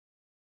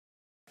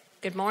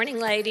Good morning,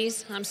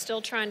 ladies. I'm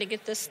still trying to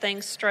get this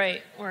thing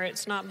straight where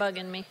it's not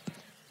bugging me.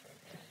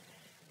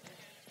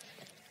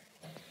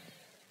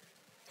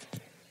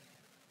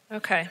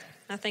 Okay,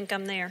 I think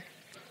I'm there.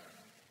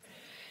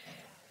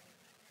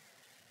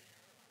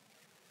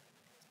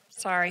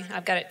 Sorry,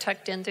 I've got it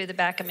tucked in through the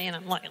back of me and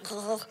I'm like,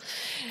 ugh.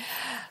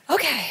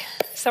 Okay,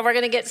 so we're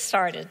going to get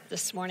started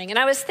this morning. And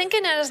I was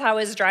thinking as I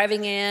was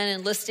driving in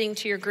and listening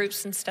to your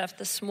groups and stuff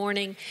this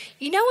morning,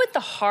 you know what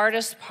the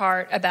hardest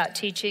part about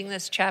teaching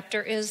this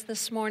chapter is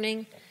this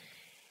morning?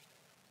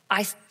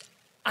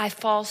 I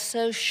fall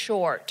so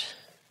short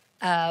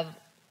of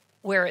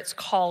where it's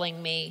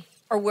calling me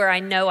or where I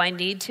know I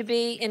need to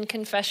be in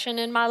confession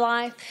in my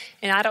life.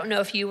 And I don't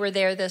know if you were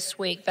there this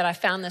week, but I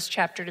found this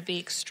chapter to be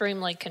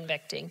extremely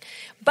convicting.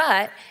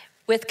 But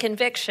with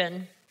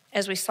conviction,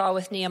 as we saw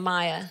with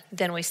Nehemiah,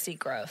 then we see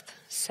growth.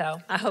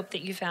 So I hope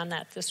that you found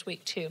that this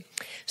week too.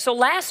 So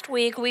last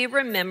week, we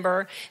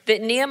remember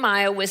that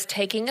Nehemiah was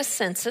taking a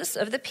census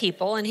of the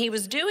people, and he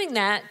was doing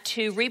that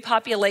to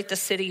repopulate the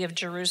city of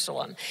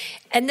Jerusalem.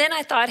 And then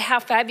I thought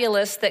how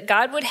fabulous that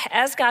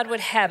as God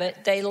would have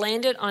it, they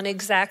landed on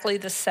exactly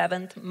the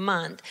 7th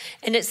month.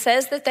 And it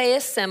says that they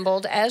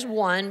assembled as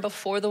one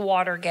before the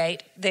water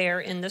gate there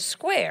in the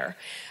square.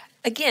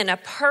 Again, a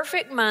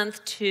perfect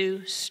month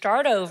to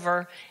start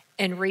over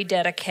and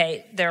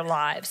rededicate their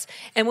lives.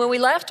 And when we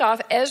left off,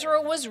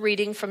 Ezra was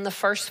reading from the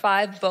first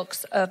 5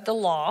 books of the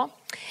law,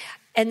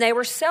 and they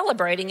were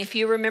celebrating, if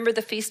you remember,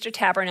 the Feast of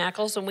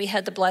Tabernacles, and we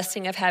had the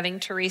blessing of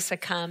having Teresa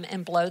come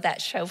and blow that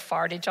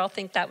shofar. Did y'all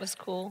think that was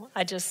cool?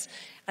 I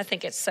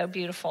think it's so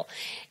beautiful.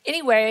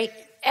 Anyway,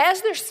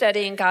 as they're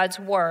studying God's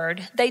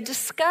word, they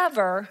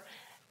discover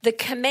the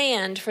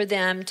command for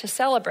them to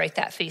celebrate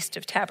that Feast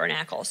of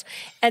Tabernacles.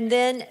 And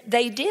then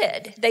they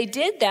did. They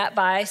did that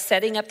by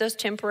setting up those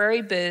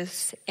temporary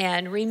booths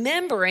and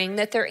remembering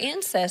that their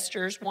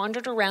ancestors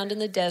wandered around in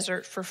the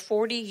desert for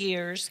 40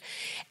 years,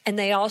 and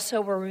they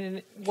also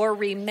were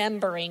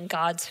remembering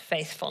God's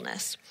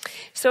faithfulness.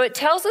 So it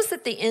tells us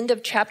at the end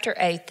of chapter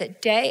 8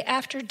 that day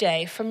after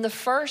day, from the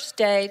first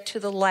day to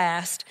the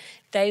last,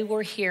 they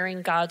were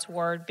hearing God's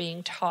word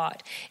being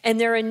taught. And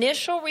their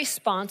initial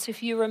response,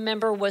 if you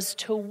remember, was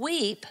to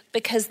weep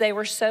because they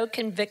were so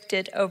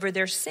convicted over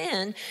their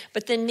sin.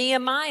 But then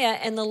Nehemiah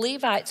and the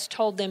Levites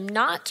told them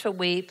not to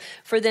weep,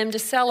 for them to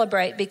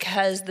celebrate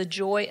because the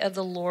joy of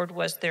the Lord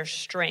was their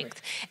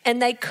strength. And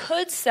they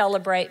could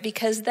celebrate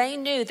because they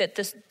knew that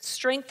the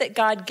strength that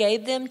God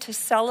gave them to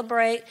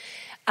celebrate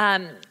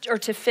or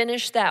to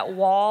finish that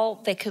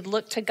wall, they could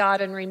look to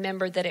God and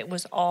remember that it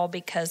was all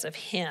because of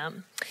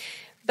Him.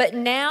 But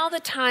now the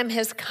time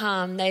has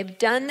come. They've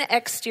done the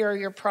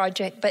exterior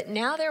project, but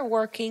now they're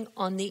working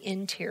on the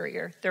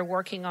interior. They're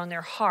working on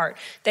their heart.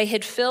 They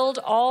had filled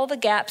all the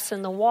gaps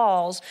in the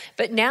walls,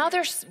 but now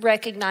they're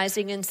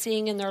recognizing and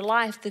seeing in their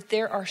life that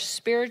there are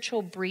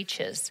spiritual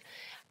breaches,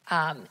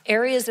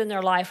 areas in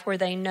their life where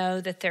they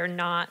know that they're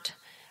not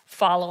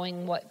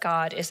following what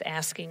God is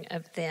asking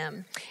of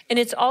them. And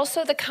it's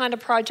also the kind of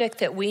project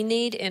that we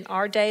need in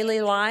our daily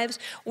lives.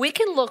 We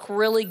can look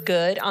really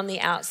good on the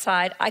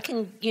outside. I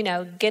can,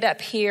 get up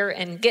here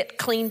and get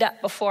cleaned up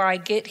before I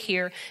get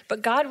here,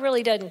 but God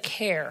really doesn't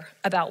care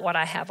about what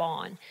I have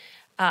on,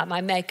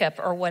 my makeup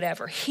or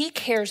whatever. He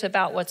cares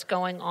about what's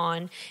going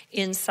on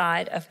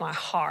inside of my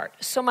heart.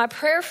 So my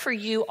prayer for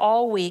you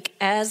all week,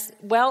 as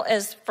well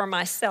as for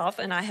myself,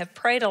 and I have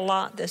prayed a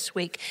lot this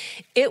week,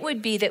 it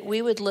would be that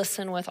we would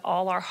listen with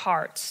all our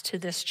hearts to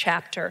this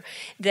chapter,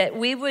 that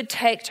we would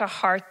take to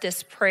heart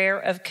this prayer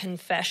of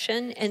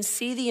confession and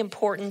see the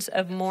importance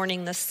of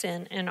mourning the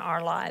sin in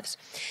our lives.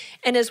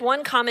 And as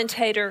one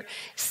commentator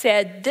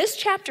said, this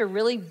chapter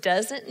really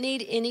doesn't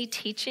need any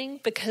teaching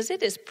because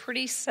it is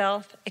pretty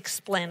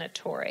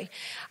self-explanatory.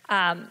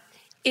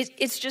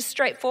 It's just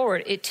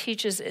straightforward. It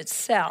teaches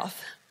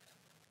itself.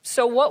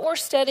 So what we're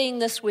studying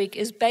this week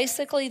is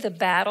basically the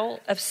battle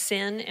of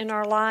sin in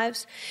our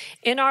lives.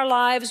 In our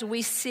lives,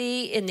 we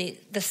see in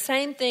the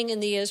same thing in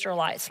the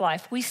Israelites'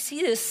 life. We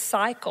see this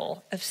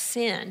cycle of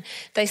sin.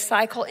 They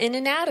cycle in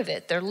and out of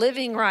it. They're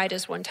living right,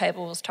 as one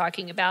table was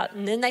talking about,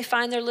 and then they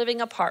find they're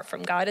living apart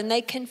from God, and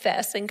they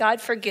confess, and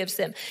God forgives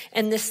them,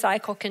 and this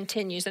cycle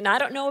continues. And I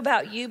don't know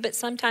about you, but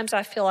sometimes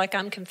I feel like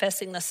I'm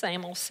confessing the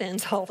same old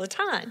sins all the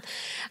time.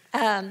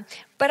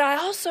 But I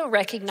also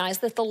recognize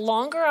that the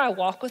longer I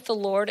walk with the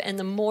Lord and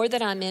the more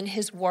that I'm in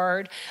His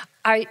Word,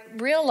 I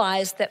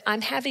realize that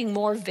I'm having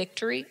more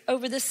victory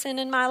over the sin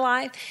in my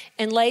life.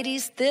 And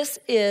ladies, this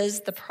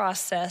is the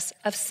process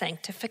of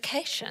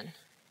sanctification.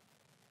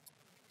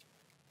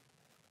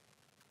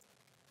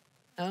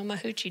 Oh, my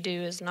hoochie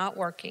doo is not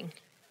working.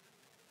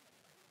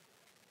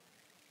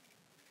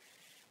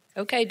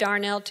 Okay,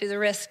 Darnell, to the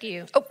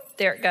rescue. Oh,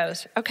 there it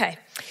goes. Okay.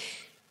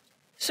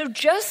 So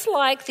just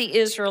like the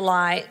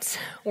Israelites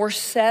were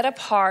set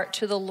apart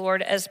to the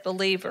Lord as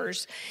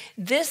believers,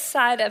 this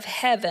side of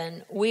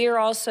heaven, we are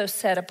also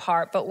set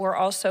apart, but we're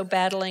also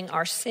battling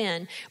our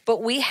sin.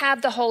 But we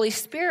have the Holy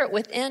Spirit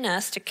within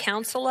us to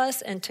counsel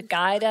us and to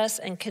guide us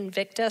and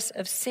convict us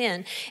of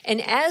sin. And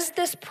as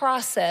this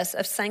process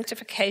of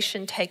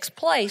sanctification takes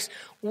place,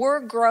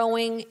 we're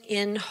growing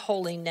in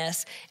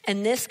holiness.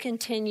 And this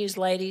continues,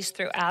 ladies,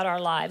 throughout our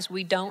lives.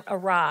 We don't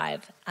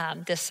arrive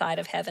this side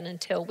of heaven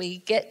until we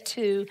get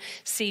to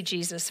see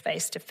Jesus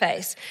face to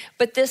face.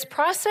 But this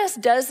process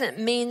doesn't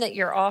mean that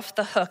you're off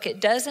the hook. It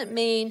doesn't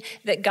mean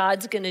that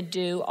God's going to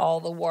do all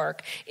the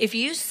work. If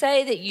you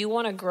say that you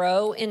want to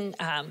grow in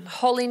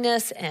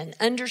holiness and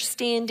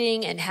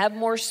understanding and have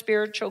more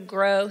spiritual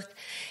growth,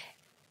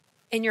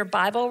 and your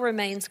Bible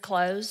remains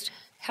closed,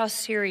 how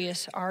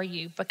serious are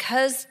you?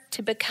 Because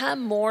to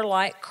become more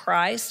like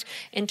Christ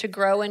and to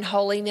grow in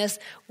holiness,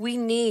 we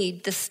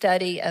need the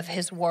study of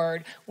his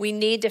word. We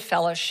need to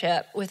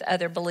fellowship with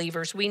other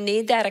believers. We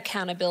need that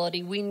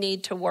accountability. We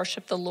need to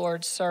worship the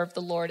Lord, serve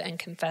the Lord, and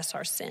confess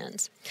our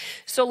sins.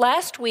 So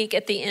last week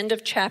at the end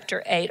of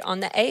chapter 8,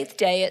 on the 8th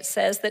day, it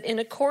says that in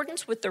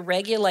accordance with the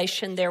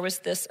regulation, there was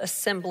this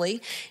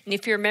assembly. And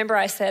if you remember,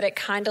 I said it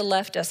kind of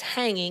left us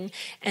hanging,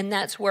 and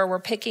that's where we're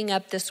picking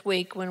up this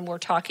week when we're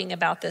talking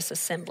about this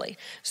assembly.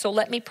 So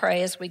let me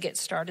pray as we get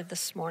started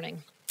this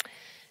morning.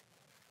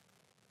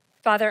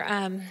 Father,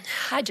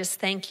 I just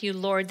thank you,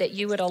 Lord, that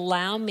you would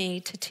allow me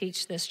to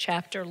teach this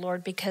chapter,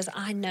 Lord, because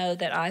I know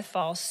that I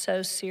fall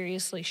so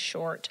seriously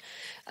short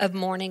of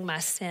mourning my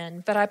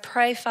sin. But I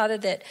pray, Father,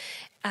 that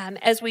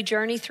as we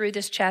journey through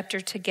this chapter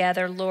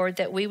together, Lord,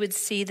 that we would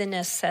see the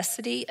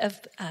necessity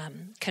of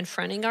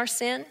confronting our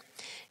sin,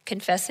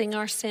 confessing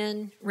our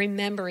sin,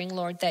 remembering,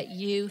 Lord, that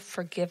you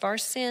forgive our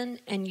sin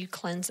and you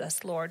cleanse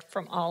us, Lord,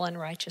 from all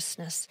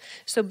unrighteousness.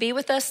 So be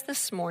with us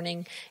this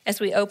morning as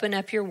we open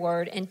up your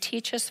word and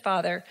teach us,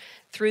 Father,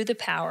 through the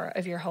power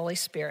of your Holy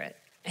Spirit.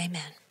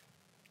 Amen.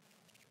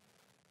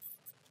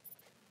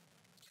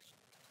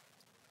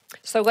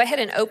 So go ahead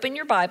and open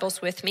your Bibles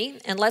with me,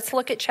 and let's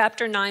look at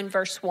chapter 9,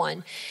 verse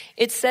 1.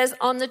 It says,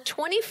 on the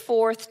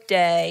 24th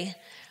day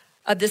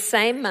of the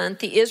same month,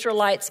 the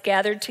Israelites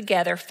gathered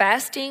together,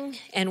 fasting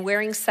and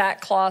wearing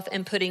sackcloth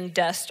and putting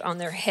dust on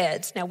their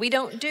heads. Now, we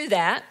don't do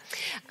that,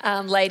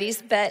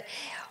 ladies, but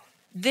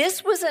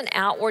this was an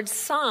outward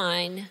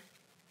sign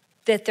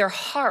that their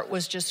heart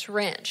was just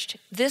wrenched.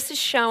 This is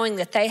showing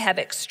that they have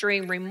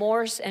extreme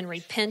remorse and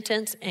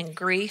repentance and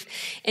grief.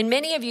 And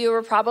many of you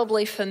are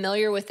probably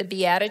familiar with the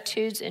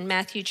Beatitudes in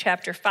Matthew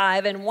chapter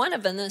 5. And one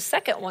of them, the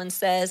second one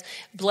says,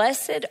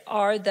 blessed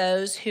are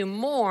those who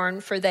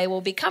mourn, for they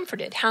will be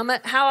comforted.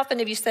 How often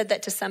have you said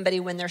that to somebody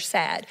when they're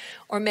sad?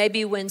 Or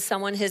maybe when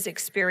someone has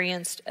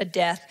experienced a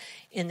death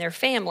in their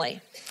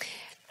family?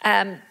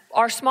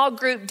 Our small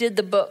group did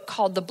the book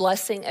called The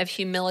Blessing of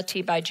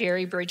Humility by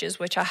Jerry Bridges,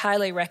 which I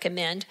highly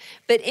recommend.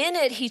 But in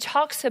it, he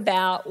talks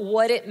about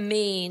what it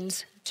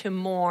means to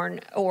mourn,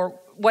 or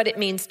what it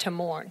means to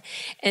mourn.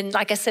 And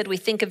like I said, we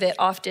think of it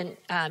often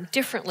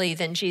differently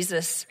than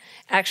Jesus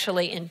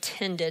actually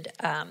intended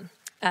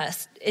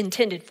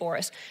for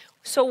us.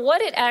 So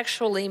what it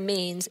actually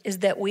means is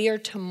that we are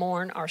to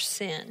mourn our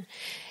sin.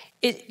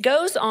 It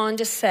goes on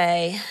to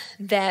say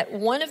that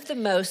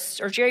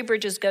Jerry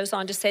Bridges goes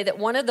on to say that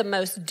one of the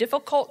most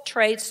difficult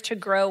traits to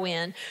grow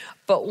in,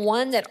 but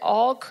one that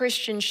all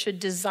Christians should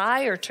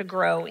desire to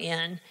grow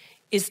in,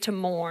 is to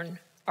mourn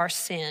our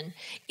sin.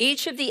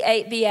 Each of the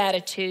 8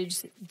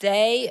 Beatitudes,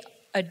 they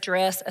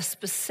address a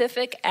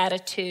specific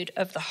attitude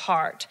of the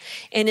heart.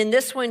 And in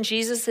this one,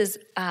 Jesus is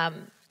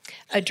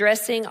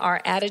addressing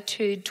our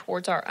attitude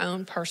towards our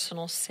own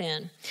personal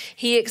sin.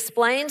 He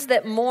explains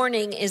that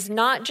mourning is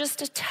not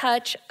just a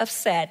touch of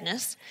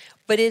sadness,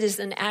 but it is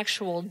an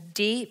actual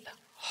deep,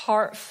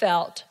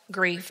 heartfelt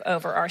grief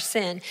over our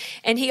sin.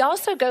 And he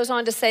also goes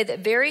on to say that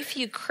very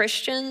few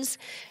Christians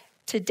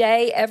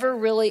today ever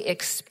really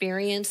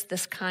experience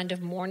this kind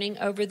of mourning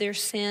over their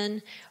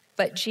sin,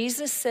 but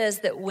Jesus says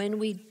that when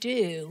we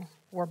do,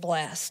 we're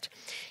blessed.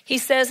 He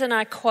says, and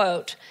I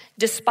quote,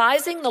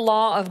 despising the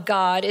law of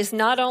God is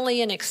not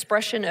only an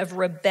expression of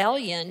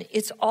rebellion,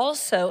 it's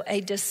also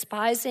a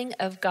despising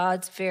of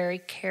God's very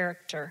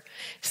character,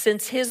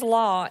 since his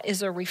law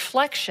is a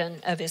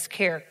reflection of his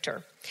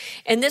character.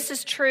 And this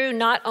is true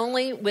not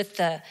only with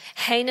the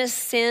heinous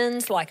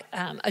sins like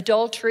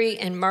adultery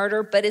and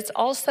murder, but it's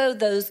also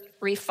those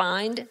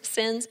refined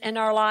sins in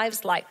our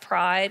lives like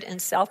pride and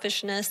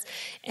selfishness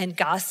and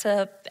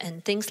gossip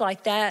and things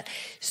like that.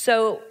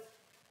 So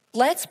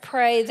let's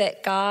pray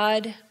that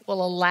God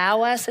will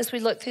allow us, as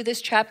we look through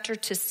this chapter,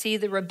 to see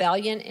the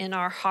rebellion in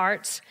our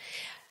hearts.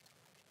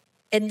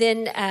 And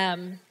then,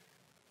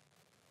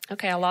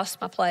 I lost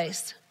my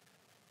place.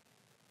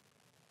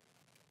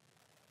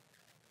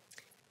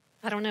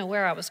 I don't know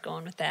where I was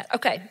going with that.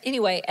 Okay,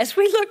 anyway, as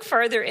we look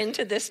further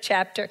into this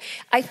chapter,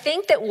 I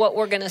think that what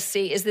we're going to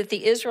see is that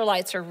the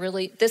Israelites are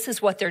this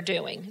is what they're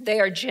doing. They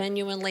are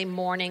genuinely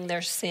mourning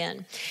their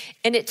sin.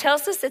 And it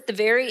tells us at the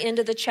very end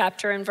of the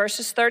chapter in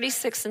verses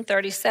 36 and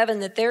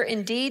 37 that they're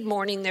indeed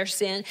mourning their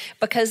sin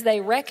because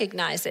they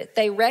recognize it.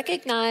 They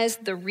recognize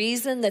the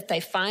reason that they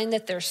find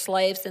that they're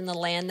slaves in the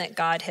land that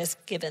God has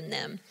given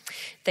them.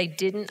 They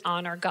didn't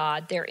honor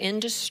God. They're in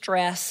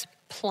distress,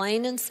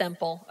 plain and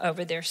simple,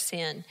 over their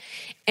sin.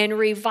 And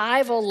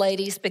revival,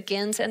 ladies,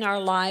 begins in our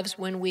lives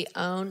when we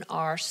own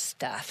our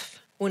stuff,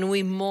 when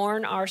we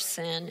mourn our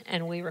sin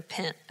and we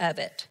repent of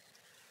it.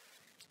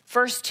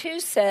 Verse 2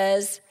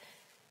 says,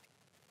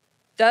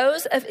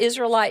 those of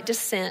Israelite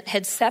descent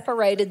had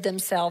separated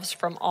themselves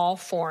from all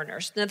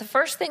foreigners. Now, the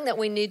first thing that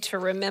we need to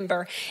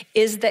remember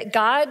is that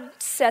God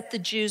set the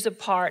Jews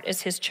apart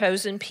as his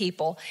chosen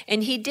people.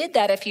 And he did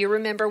that, if you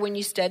remember when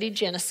you studied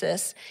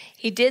Genesis,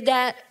 he did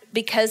that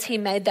because he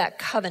made that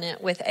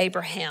covenant with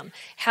Abraham.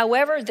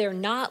 However, they're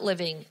not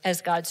living as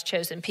God's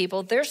chosen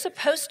people. They're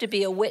supposed to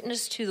be a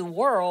witness to the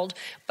world,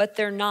 but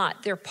they're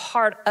not. They're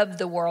part of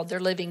the world. They're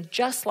living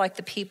just like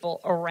the people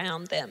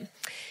around them.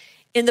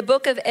 In the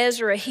book of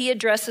Ezra, he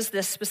addresses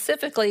this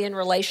specifically in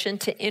relation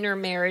to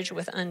intermarriage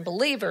with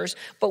unbelievers,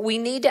 but we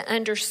need to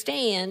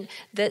understand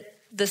that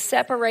the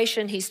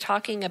separation he's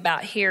talking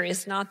about here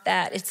is not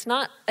that. It's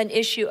not an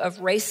issue of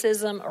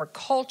racism or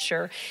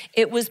culture.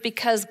 It was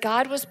because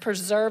God was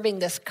preserving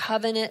this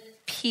covenant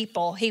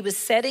people. He was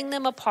setting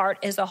them apart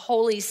as a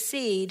holy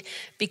seed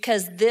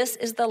because this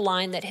is the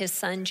line that his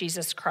son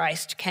Jesus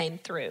Christ came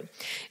through.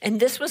 And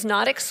this was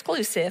not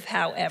exclusive,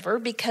 however,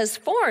 because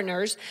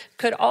foreigners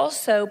could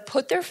also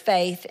put their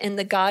faith in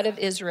the God of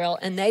Israel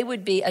and they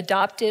would be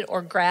adopted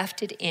or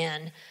grafted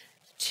in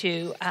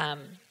to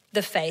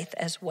the faith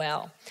as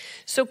well.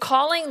 So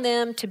calling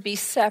them to be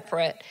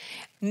separate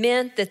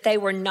meant that they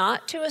were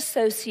not to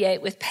associate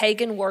with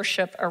pagan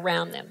worship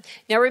around them.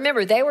 Now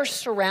remember, they were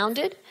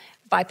surrounded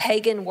by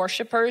pagan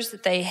worshipers.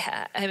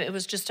 It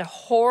was just a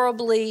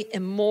horribly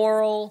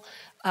immoral,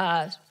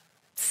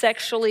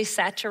 sexually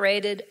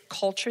saturated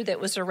culture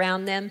that was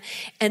around them.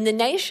 And the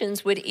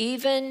nations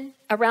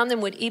around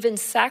them would even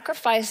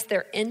sacrifice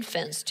their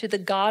infants to the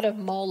god of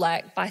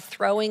Molech by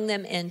throwing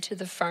them into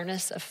the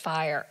furnace of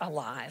fire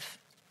alive.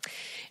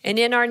 And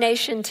in our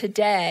nation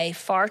today,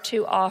 far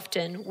too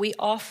often, we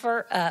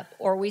offer up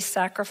or we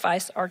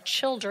sacrifice our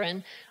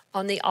children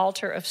on the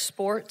altar of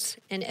sports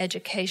and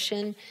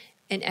education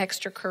and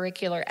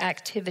extracurricular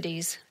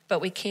activities, but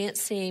we can't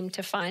seem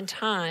to find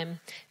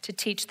time to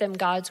teach them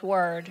God's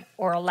word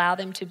or allow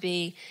them to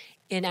be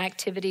in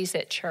activities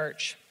at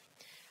church.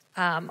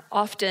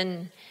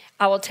 Often,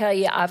 I will tell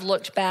you, I've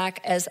looked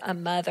back as a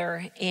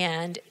mother,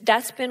 and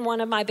that's been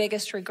one of my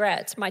biggest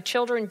regrets. My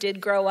children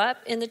did grow up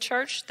in the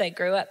church. They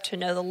grew up to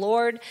know the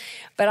Lord,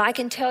 but I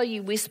can tell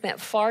you we spent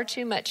far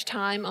too much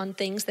time on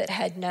things that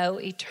had no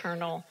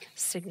eternal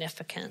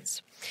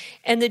significance.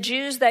 And the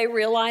Jews, they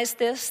realized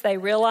this. They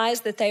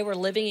realized that they were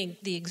living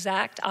the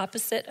exact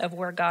opposite of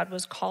where God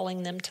was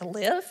calling them to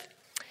live.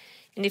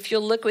 And if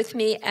you'll look with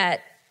me at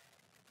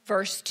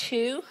verse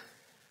 2,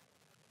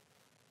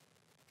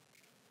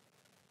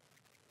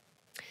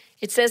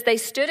 it says, they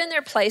stood in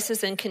their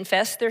places and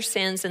confessed their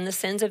sins and the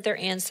sins of their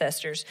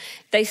ancestors.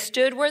 They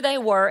stood where they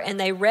were and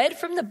they read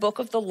from the book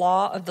of the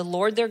law of the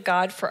Lord their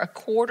God for a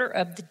quarter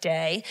of the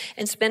day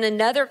and spent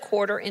another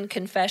quarter in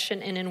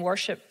confession and in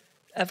worship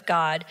of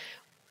God.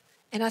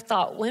 And I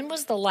thought, when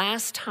was the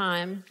last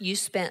time you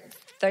spent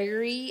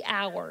 30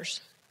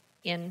 hours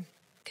in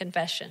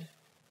confession?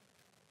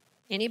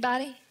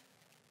 Anybody?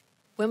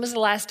 When was the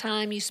last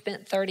time you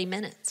spent 30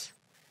 minutes?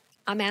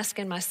 I'm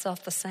asking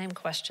myself the same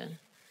question.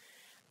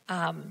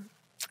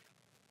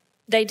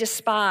 They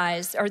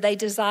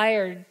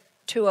desired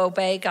to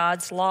obey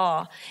God's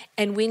law,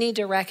 and we need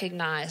to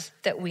recognize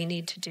that we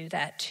need to do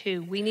that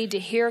too. We need to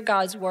hear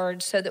God's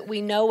word so that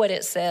we know what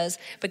it says,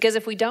 because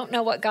if we don't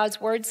know what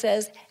God's word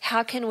says,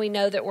 how can we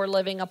know that we're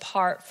living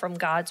apart from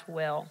God's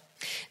will?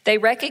 They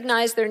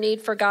recognized their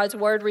need for God's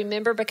word,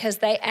 remember, because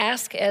they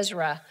asked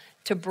Ezra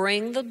to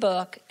bring the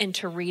book and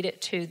to read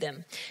it to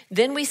them.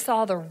 Then we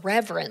saw the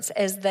reverence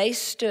as they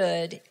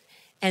stood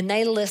and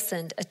they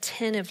listened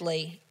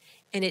attentively,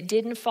 and it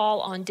didn't fall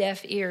on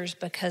deaf ears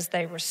because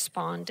they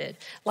responded.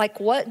 Like,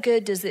 what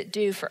good does it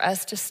do for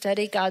us to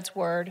study God's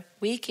word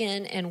week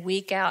in and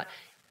week out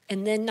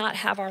and then not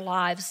have our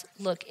lives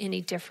look any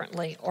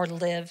differently or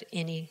live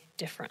any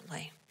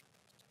differently?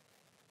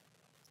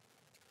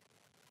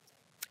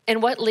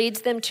 And what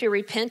leads them to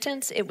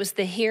repentance? It was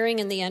the hearing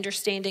and the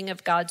understanding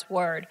of God's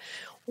word.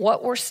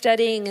 What we're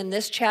studying in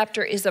this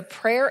chapter is a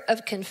prayer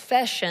of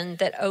confession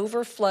that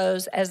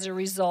overflows as a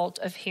result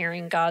of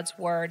hearing God's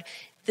word.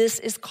 This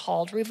is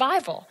called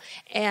revival.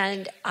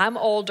 And I'm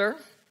older,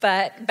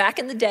 but back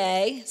in the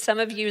day, some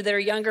of you that are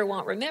younger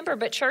won't remember,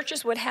 but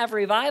churches would have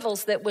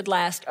revivals that would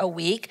last a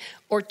week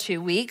or 2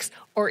 weeks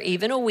or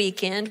even a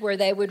weekend where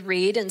they would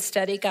read and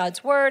study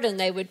God's word, and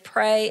they would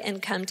pray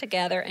and come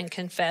together and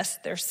confess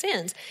their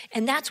sins.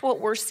 And that's what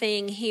we're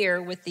seeing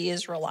here with the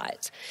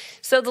Israelites.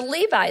 So the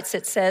Levites,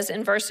 it says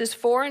in verses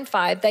 4 and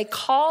 5, they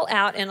call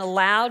out in a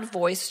loud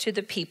voice to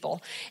the people,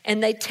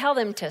 and they tell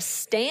them to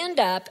stand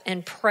up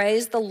and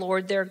praise the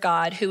Lord their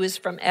God, who is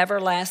from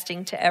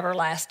everlasting to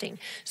everlasting.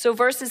 So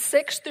verses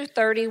 6 through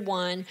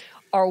 31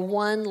 are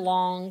one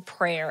long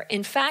prayer.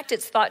 In fact,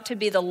 it's thought to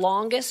be the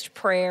longest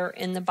prayer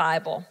in the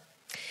Bible.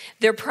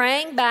 They're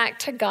praying back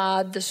to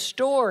God the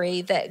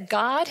story that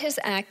God has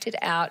acted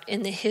out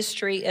in the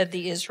history of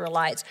the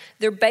Israelites.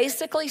 They're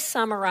basically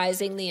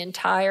summarizing the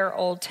entire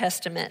Old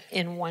Testament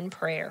in one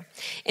prayer.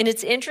 And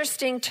it's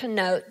interesting to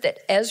note that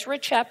Ezra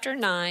chapter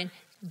 9,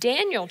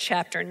 Daniel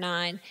chapter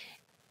 9,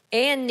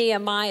 and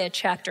Nehemiah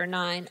chapter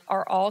 9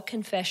 are all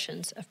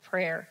confessions of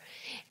prayer.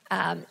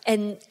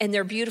 And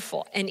they're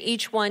beautiful, and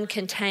each one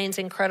contains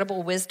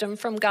incredible wisdom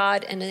from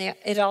God, and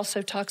it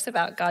also talks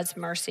about God's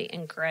mercy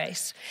and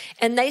grace.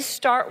 And they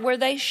start where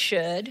they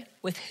should,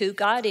 with who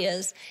God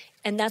is,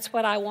 and that's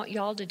what I want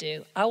y'all to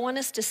do. I want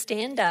us to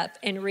stand up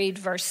and read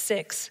verse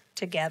 6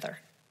 together.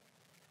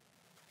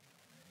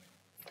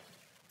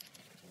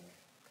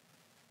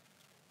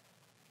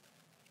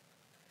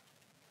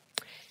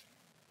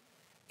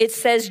 It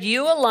says,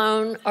 "You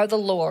alone are the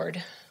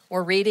Lord."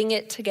 We're reading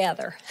it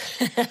together.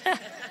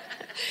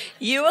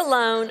 You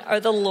alone are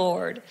the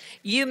Lord.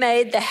 You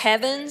made the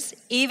heavens,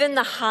 even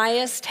the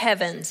highest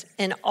heavens,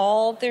 and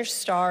all their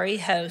starry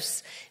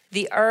hosts,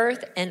 the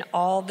earth and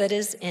all that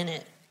is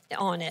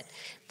on it,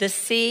 the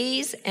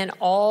seas and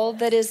all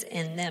that is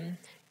in them.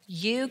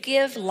 You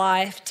give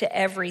life to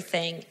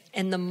everything,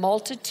 and the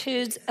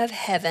multitudes of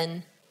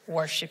heaven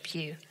worship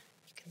you.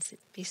 You can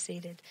be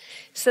seated.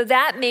 So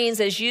that means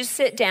as you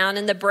sit down,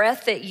 and the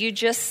breath that you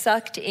just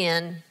sucked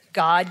in,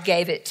 God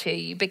gave it to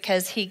you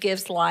because he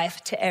gives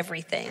life to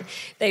everything.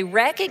 They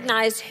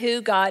recognize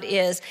who God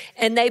is,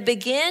 and they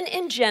begin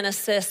in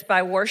Genesis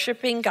by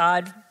worshiping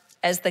God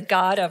as the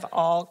God of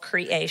all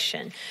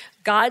creation.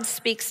 God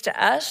speaks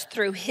to us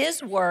through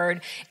his word,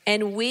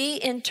 and we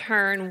in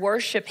turn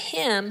worship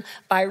him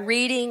by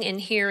reading and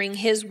hearing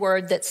his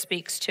word that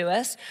speaks to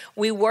us.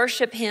 We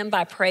worship him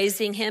by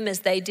praising him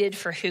as they did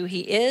for who he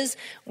is.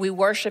 We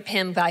worship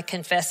him by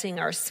confessing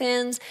our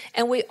sins,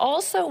 and we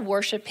also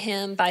worship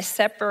him by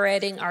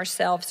separating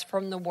ourselves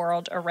from the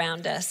world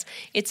around us.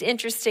 It's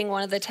interesting,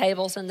 one of the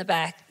tables in the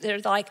back, they're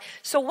like,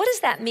 so what does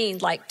that mean?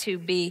 Like to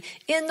be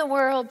in the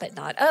world, but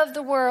not of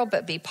the world,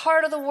 but be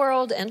part of the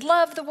world and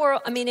love the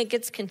world? I mean, it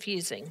gets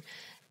confusing,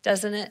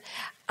 doesn't it?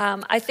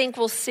 I think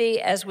we'll see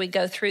as we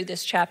go through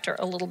this chapter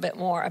a little bit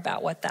more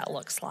about what that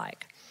looks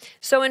like.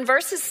 So in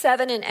verses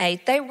 7 and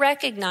 8, they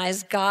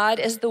recognize God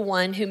as the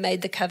one who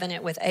made the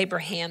covenant with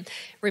Abraham.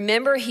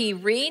 Remember, he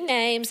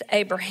renames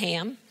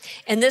Abraham,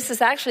 and this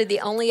is actually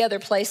the only other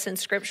place in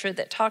Scripture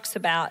that talks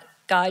about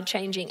God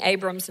changing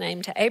Abram's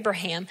name to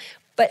Abraham,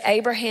 but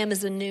Abraham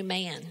is a new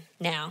man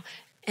now,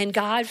 and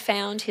God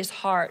found his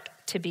heart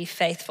to be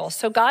faithful.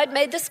 So God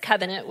made this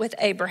covenant with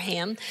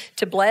Abraham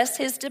to bless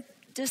his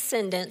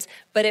descendants,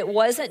 but it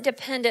wasn't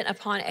dependent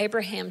upon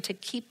Abraham to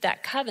keep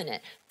that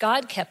covenant.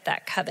 God kept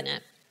that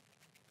covenant.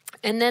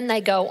 And then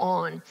they go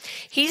on.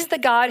 He's the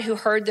God who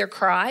heard their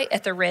cry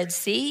at the Red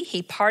Sea.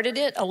 He parted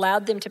it,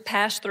 allowed them to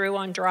pass through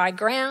on dry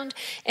ground,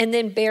 and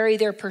then bury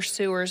their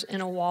pursuers in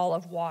a wall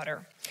of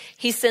water.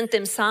 He sent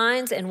them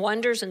signs and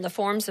wonders in the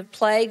forms of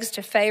plagues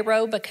to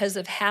Pharaoh because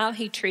of how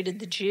he treated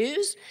the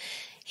Jews.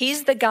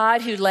 He's the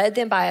God who led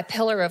them by a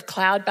pillar of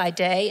cloud by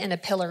day and a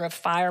pillar of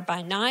fire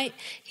by night.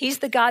 He's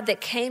the God that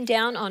came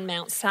down on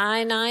Mount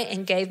Sinai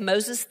and gave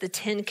Moses the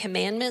 10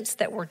 commandments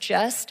that were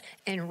just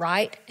and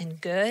right and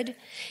good.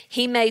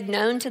 He made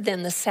known to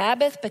them the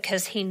Sabbath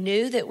because he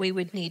knew that we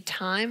would need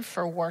time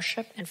for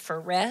worship and for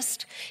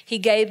rest. He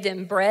gave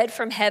them bread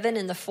from heaven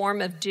in the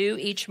form of dew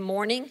each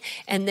morning,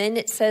 and then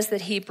it says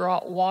that he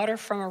brought water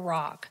from a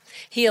rock.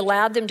 He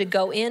allowed them to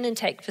go in and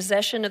take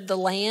possession of the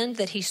land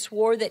that he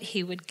swore that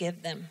he would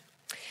give them.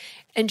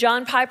 And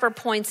John Piper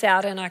points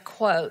out, and I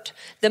quote,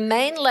 "The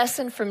main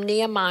lesson from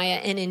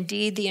Nehemiah, and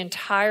indeed the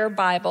entire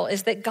Bible,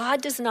 is that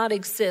God does not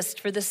exist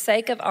for the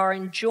sake of our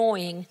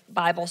enjoying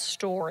Bible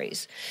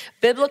stories.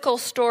 Biblical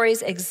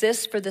stories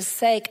exist for the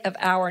sake of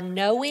our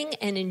knowing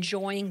and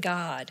enjoying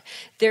God.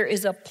 There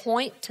is a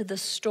point to the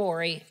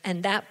story,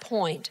 and that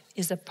point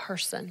is a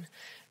person.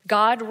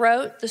 God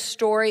wrote the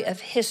story of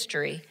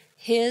history,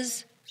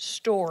 his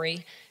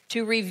story,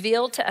 to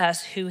reveal to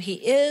us who he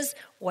is,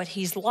 what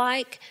he's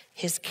like,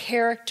 his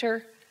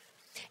character.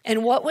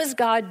 And what was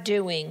God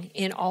doing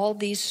in all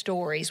these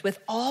stories with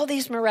all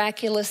these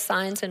miraculous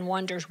signs and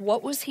wonders?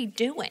 What was he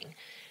doing?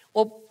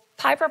 Well,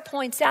 Piper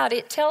points out,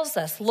 it tells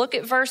us, look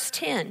at verse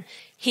 10.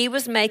 He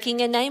was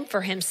making a name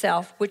for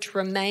himself, which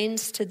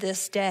remains to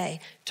this day.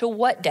 To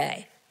what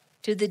day?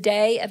 to the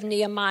day of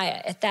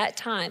Nehemiah at that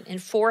time in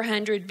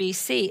 400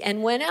 BC.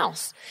 And when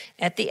else?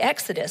 At the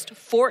Exodus,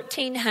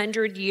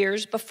 1,400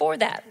 years before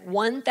that,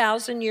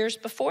 1,000 years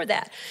before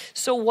that.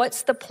 So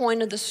what's the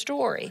point of the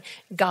story?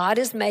 God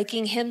is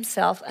making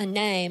himself a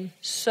name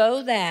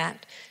so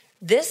that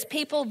this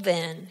people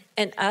then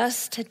and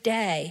us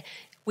today,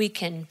 we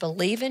can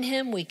believe in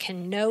him, we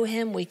can know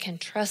him, we can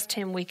trust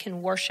him, we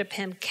can worship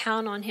him,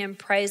 count on him,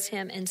 praise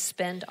him, and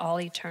spend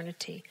all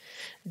eternity.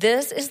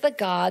 This is the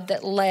God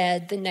that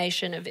led the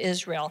nation of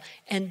Israel,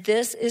 and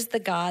this is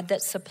the God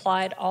that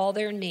supplied all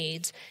their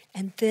needs,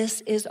 and this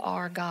is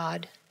our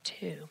God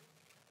too.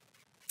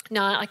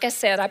 Now, like I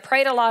said, I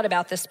prayed a lot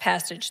about this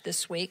passage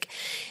this week,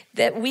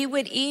 that we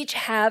would each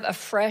have a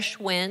fresh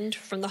wind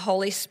from the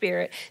Holy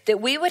Spirit, that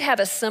we would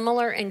have a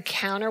similar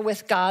encounter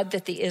with God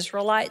that the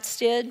Israelites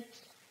did.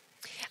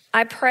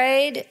 I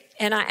prayed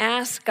and I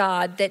asked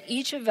God that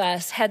each of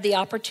us had the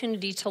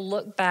opportunity to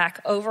look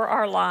back over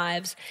our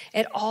lives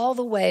at all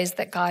the ways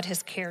that God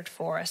has cared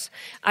for us.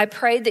 I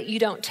prayed that you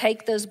don't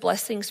take those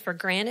blessings for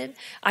granted.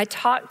 I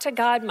talked to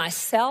God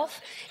myself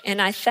and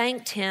I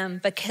thanked him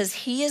because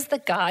he is the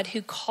God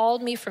who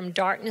called me from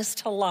darkness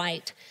to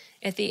light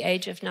at the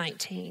age of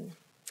 19.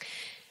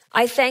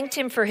 I thanked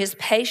him for his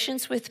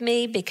patience with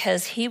me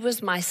because he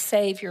was my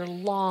Savior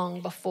long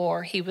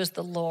before he was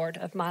the Lord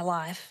of my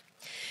life.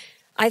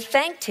 I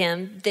thanked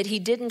him that he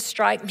didn't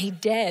strike me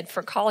dead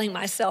for calling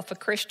myself a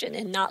Christian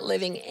and not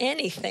living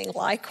anything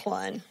like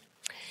one.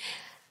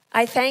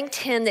 I thanked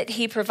him that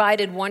he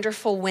provided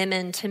wonderful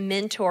women to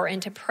mentor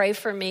and to pray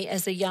for me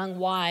as a young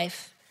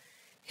wife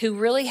who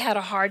really had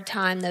a hard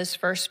time those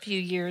first few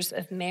years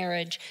of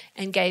marriage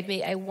and gave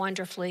me a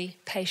wonderfully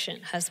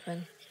patient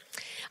husband.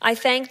 I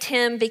thanked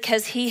him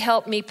because he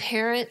helped me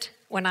parent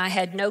when I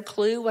had no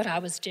clue what I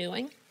was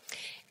doing,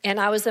 and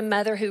I was a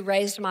mother who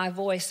raised my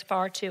voice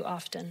far too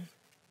often.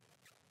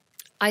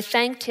 I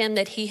thanked him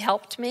that he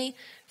helped me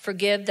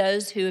forgive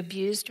those who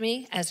abused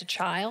me as a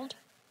child.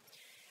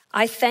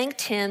 I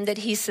thanked him that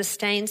he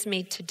sustains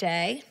me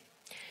today.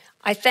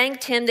 I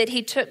thanked him that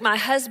he took my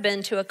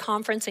husband to a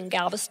conference in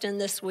Galveston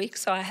this week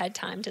so I had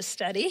time to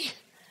study.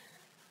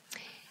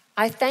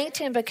 I thanked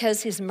him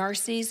because his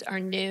mercies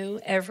are new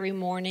every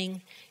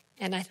morning,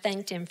 and I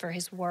thanked him for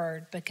his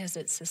word because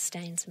it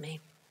sustains me.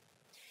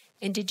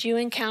 And did you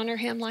encounter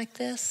him like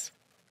this?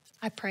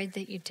 I prayed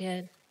that you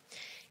did.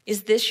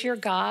 Is this your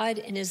God,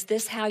 and is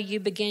this how you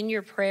begin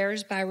your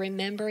prayers, by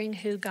remembering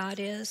who God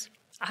is?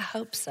 I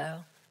hope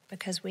so,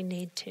 because we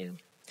need to.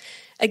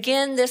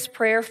 Again, this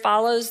prayer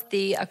follows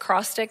the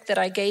acrostic that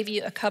I gave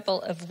you a couple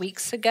of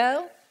weeks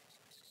ago.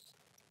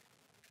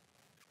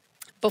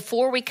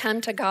 Before we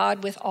come to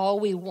God with all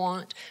we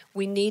want,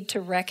 we need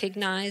to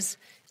recognize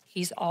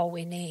he's all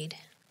we need.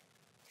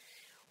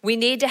 We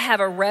need to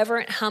have a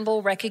reverent,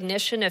 humble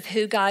recognition of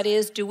who God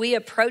is. Do we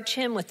approach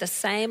him with the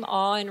same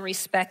awe and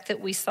respect that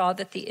we saw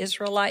that the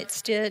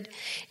Israelites did?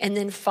 And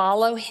then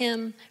follow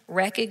him,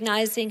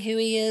 recognizing who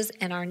he is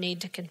and our need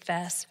to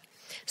confess.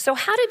 So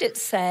how did it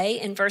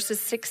say in verses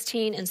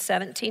 16 and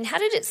 17, how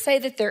did it say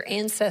that their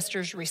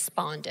ancestors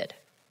responded?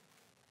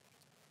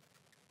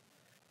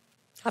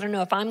 I don't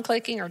know if I'm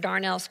clicking or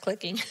Darnell's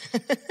clicking.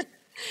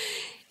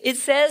 It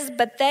says,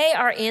 but they,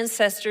 our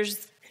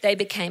ancestors, they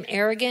became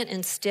arrogant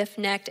and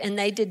stiff-necked, and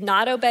they did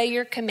not obey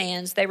your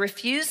commands. They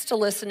refused to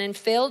listen and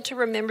failed to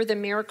remember the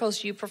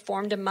miracles you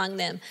performed among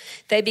them.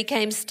 They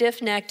became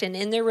stiff-necked, and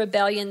in their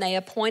rebellion, they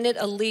appointed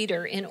a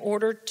leader in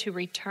order to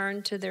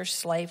return to their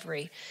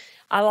slavery.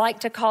 I like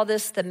to call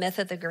this the myth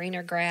of the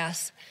greener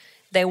grass.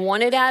 They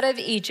wanted out of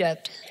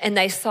Egypt, and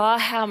they saw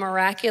how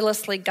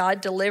miraculously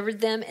God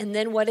delivered them, and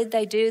then what did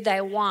they do? They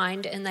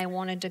whined, and they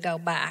wanted to go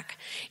back.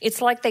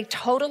 It's like they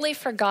totally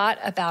forgot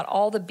about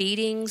all the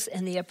beatings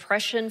and the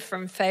oppression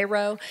from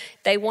Pharaoh.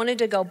 They wanted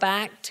to go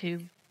back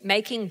to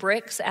making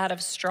bricks out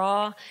of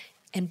straw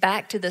and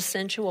back to the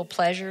sensual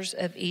pleasures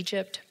of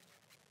Egypt.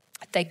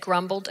 They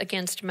grumbled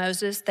against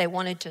Moses. They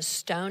wanted to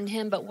stone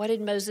him, but what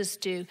did Moses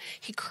do?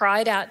 He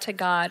cried out to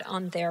God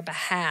on their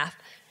behalf.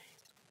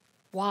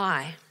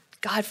 Why?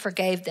 God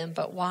forgave them,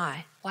 but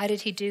why? Why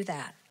did he do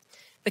that?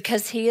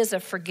 Because he is a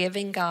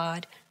forgiving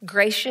God,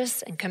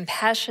 gracious and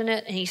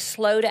compassionate, and he's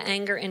slow to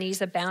anger, and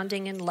he's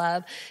abounding in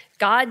love.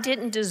 God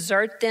didn't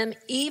desert them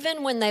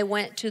even when they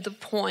went to the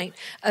point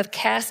of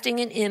casting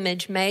an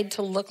image made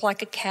to look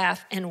like a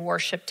calf and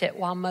worshiped it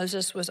while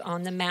Moses was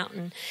on the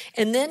mountain.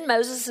 And then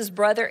Moses'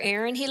 brother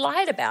Aaron, he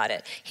lied about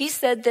it. He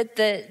said that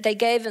they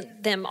gave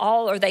him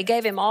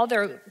all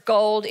their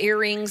gold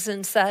earrings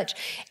and such,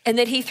 and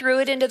that he threw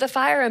it into the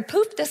fire and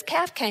poof, this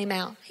calf came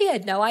out. He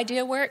had no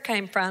idea where it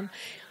came from.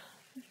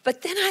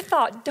 But then I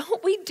thought,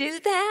 don't we do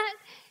that?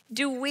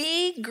 Do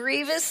we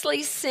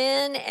grievously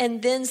sin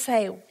and then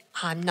say,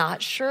 I'm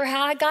not sure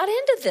how I got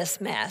into this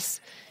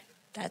mess?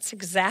 That's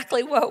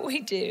exactly what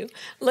we do.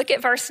 Look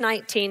at verse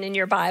 19 in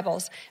your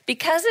Bibles.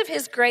 Because of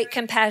his great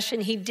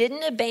compassion, he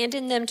didn't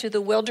abandon them to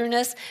the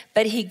wilderness,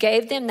 but he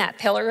gave them that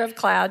pillar of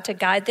cloud to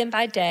guide them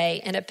by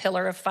day and a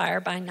pillar of fire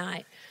by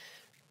night.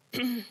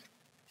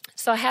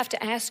 So I have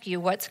to ask you,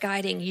 what's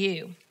guiding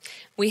you?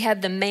 We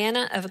have the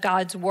manna of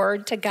God's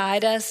word to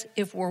guide us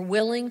if we're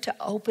willing to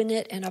open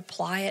it and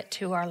apply it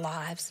to our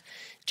lives.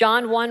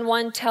 John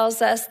 1:1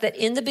 tells us that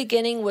in the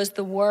beginning was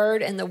the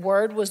Word, and the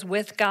Word was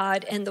with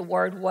God, and the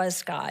Word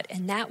was God.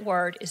 And that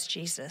Word is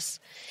Jesus.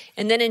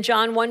 And then in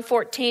John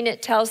 1:14,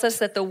 it tells us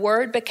that the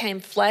Word became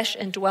flesh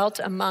and dwelt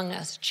among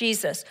us.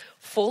 Jesus,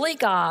 fully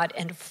God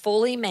and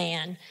fully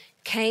man,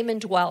 came and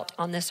dwelt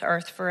on this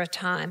earth for a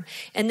time.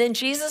 And then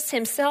Jesus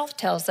himself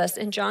tells us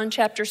in John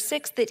chapter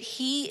 6 that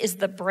he is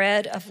the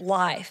bread of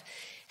life.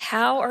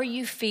 How are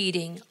you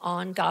feeding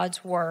on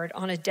God's word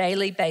on a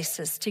daily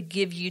basis to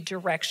give you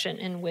direction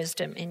and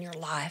wisdom in your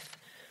life?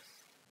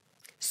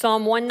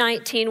 Psalm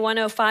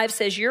 119:105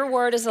 says, your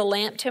word is a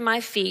lamp to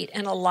my feet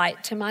and a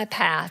light to my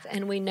path.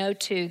 And we know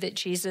too that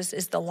Jesus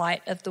is the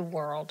light of the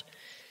world.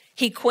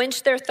 He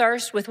quenched their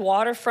thirst with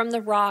water from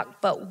the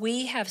rock, but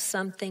we have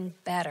something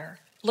better.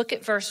 Look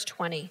at verse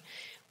 20.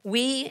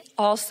 We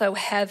also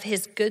have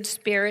his good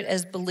spirit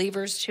as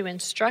believers to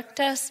instruct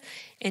us,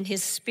 and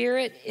his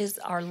spirit is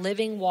our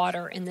living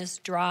water in this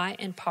dry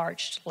and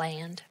parched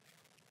land.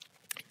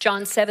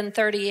 John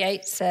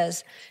 7:38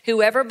 says,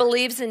 whoever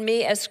believes in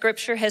me, as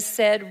scripture has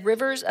said,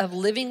 rivers of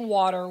living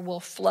water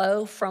will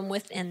flow from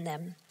within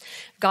them.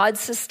 God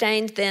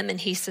sustained them and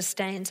he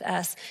sustains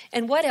us.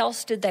 And what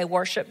else did they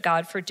worship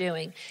God for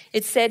doing?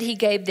 It said he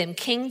gave them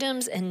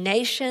kingdoms and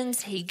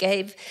nations. He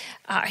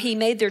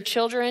made their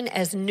children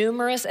as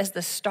numerous as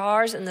the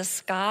stars in the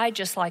sky,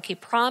 just like he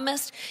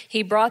promised.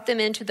 He brought them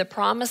into the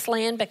promised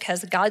land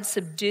because God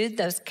subdued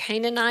those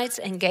Canaanites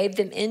and gave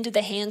them into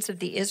the hands of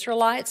the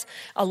Israelites,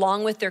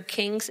 along with their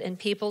kings and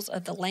peoples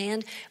of the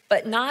land.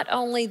 But not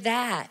only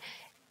that,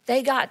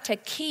 they got to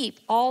keep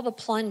all the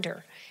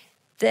plunder.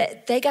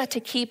 That they got to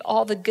keep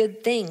all the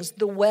good things,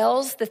 the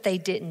wells that they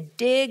didn't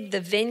dig,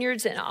 the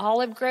vineyards and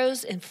olive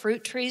groves and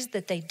fruit trees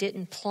that they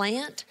didn't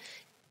plant.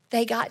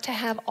 They got to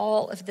have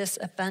all of this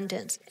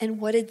abundance. And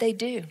what did they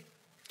do?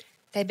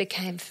 They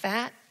became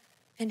fat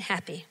and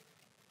happy.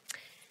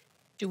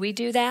 Do we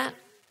do that?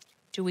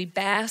 Do we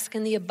bask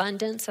in the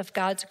abundance of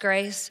God's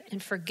grace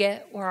and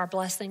forget where our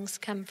blessings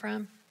come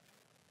from?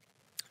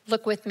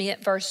 Look with me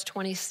at verse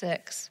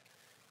 26.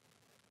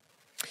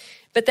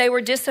 But they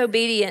were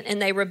disobedient and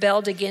they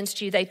rebelled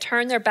against you. They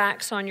turned their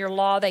backs on your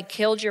law. They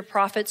killed your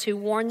prophets who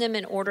warned them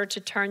in order to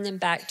turn them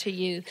back to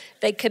you.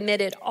 They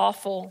committed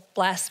awful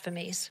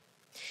blasphemies.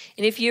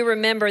 And if you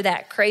remember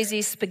that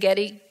crazy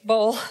spaghetti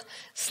bowl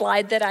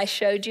slide that I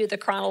showed you, the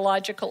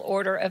chronological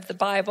order of the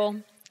Bible,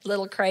 a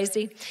little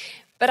crazy.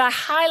 But I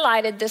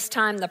highlighted this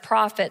time the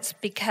prophets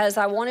because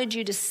I wanted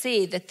you to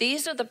see that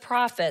these are the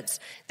prophets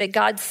that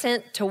God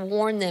sent to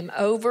warn them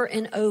over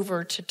and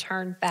over to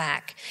turn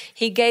back.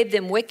 He gave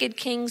them wicked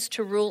kings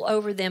to rule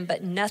over them,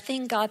 but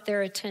nothing got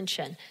their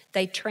attention.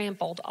 They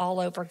trampled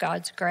all over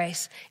God's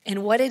grace.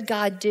 And what did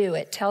God do?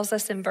 It tells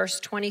us in verse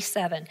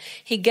 27.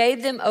 He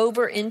gave them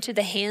over into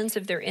the hands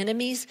of their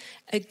enemies.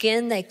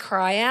 Again, they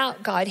cry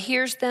out. God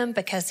hears them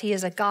because he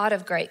is a God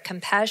of great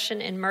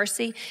compassion and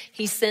mercy.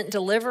 He sent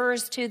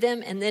deliverers to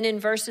them. And then in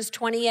verses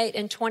 28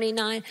 and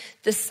 29,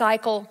 the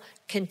cycle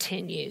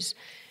continues.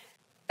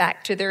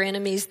 Back to their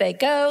enemies they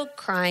go,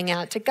 crying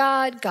out to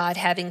God, God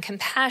having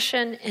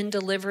compassion and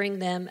delivering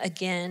them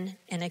again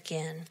and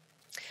again.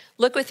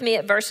 Look with me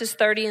at verses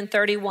 30 and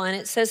 31.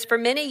 It says, for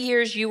many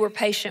years you were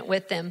patient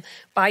with them.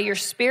 By your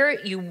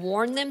spirit you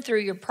warned them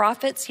through your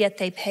prophets, yet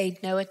they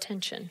paid no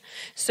attention.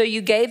 So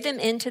you gave them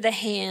into the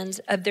hands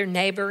of their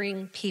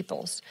neighboring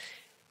peoples.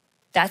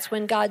 That's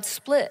when God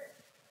split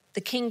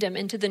the kingdom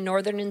into the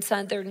northern and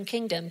southern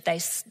kingdom.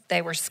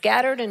 They were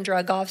scattered and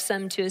drug off,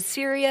 some to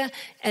Assyria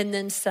and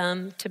then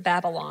some to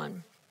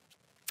Babylon.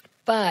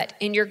 But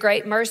in your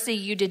great mercy,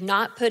 you did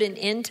not put an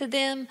end to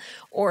them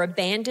or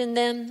abandon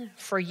them,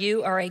 for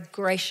you are a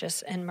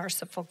gracious and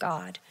merciful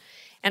God.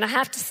 And I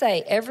have to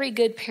say, every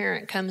good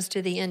parent comes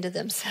to the end of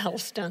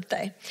themselves, don't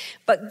they?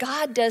 But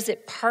God does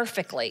it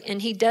perfectly,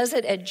 and he does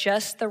it at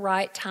just the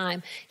right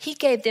time. He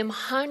gave them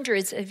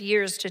hundreds of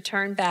years to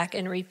turn back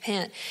and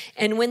repent.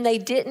 And when they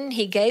didn't,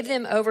 he gave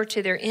them over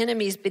to their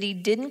enemies, but he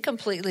didn't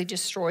completely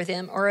destroy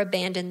them or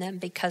abandon them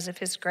because of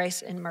his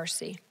grace and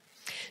mercy.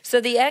 So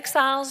the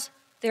exiles,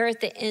 they're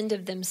at the end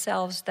of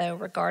themselves, though,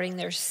 regarding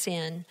their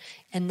sin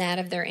and that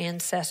of their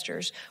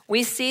ancestors.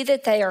 We see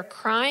that they are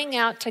crying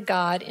out to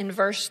God in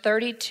verse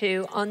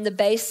 32 on the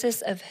basis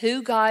of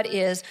who God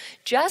is,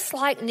 just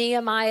like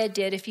Nehemiah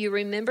did. If you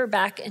remember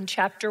back in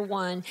chapter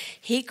 1,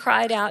 he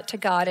cried out to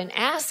God and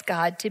asked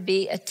God to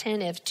be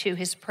attentive to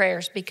his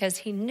prayers because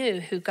he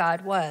knew who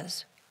God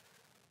was.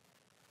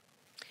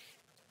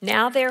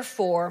 Now,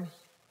 therefore,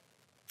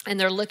 and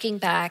they're looking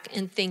back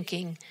and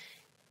thinking,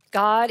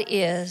 God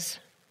is...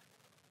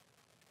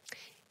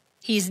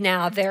 He's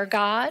now their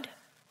God.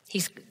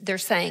 They're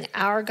saying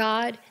our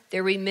God.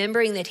 They're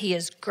remembering that he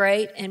is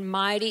great and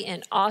mighty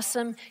and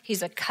awesome.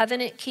 He's a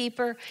covenant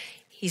keeper.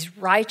 He's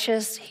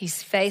righteous.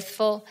 He's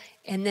faithful.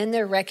 And then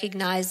they're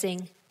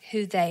recognizing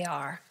who they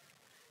are.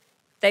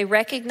 They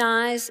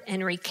recognize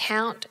and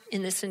recount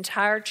in this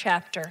entire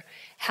chapter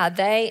how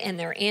they and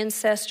their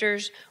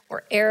ancestors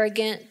were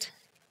arrogant.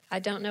 I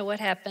don't know what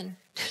happened.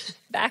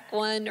 Back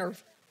one.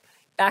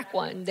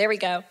 There we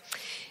go.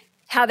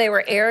 How they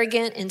were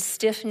arrogant and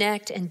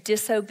stiff-necked and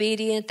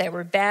disobedient. They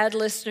were bad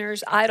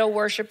listeners, idol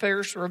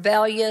worshipers,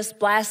 rebellious,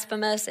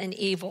 blasphemous, and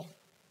evil.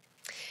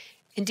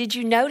 And did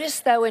you notice,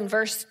 though, in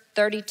verse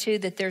 32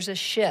 that there's a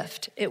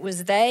shift? It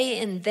was they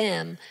and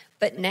them,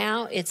 but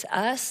now it's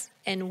us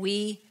and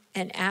we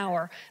and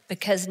our,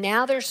 because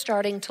now they're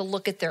starting to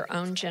look at their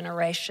own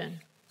generation.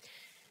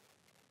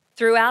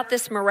 Throughout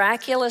this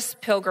miraculous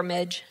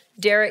pilgrimage,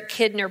 Derek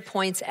Kidner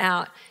points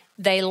out,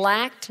 they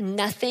lacked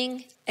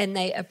nothing and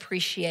they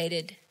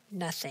appreciated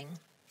nothing.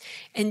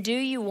 And do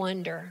you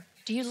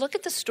look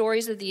at the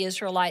stories of the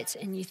Israelites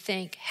and you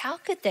think, how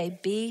could they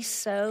be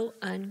so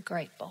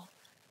ungrateful?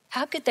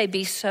 How could they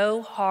be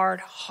so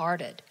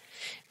hard-hearted?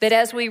 But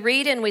as we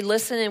read and we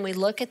listen and we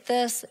look at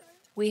this,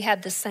 we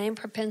have the same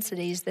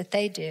propensities that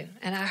they do.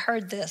 And I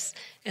heard this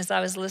as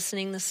I was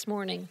listening this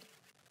morning.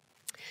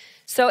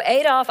 So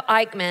Adolf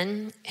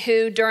Eichmann,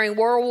 who during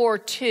World War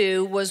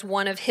II was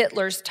one of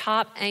Hitler's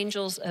top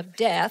angels of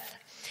death,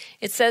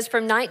 it says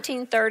from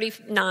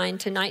 1939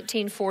 to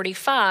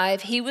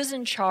 1945, he was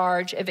in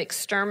charge of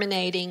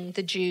exterminating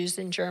the Jews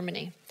in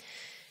Germany.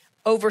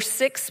 Over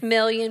 6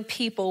 million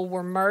people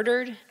were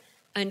murdered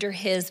under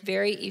his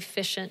very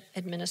efficient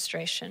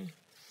administration.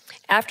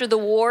 After the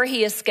war,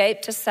 he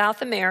escaped to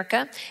South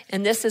America,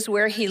 and this is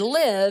where he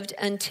lived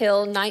until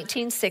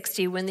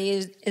 1960 when the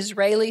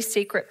Israeli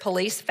secret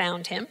police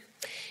found him.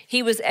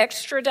 He was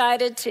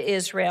extradited to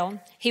Israel.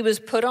 He was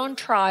put on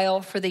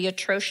trial for the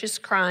atrocious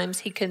crimes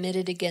he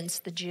committed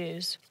against the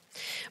Jews.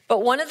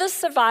 But one of the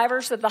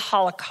survivors of the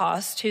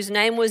Holocaust, whose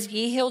name was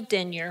Yehiel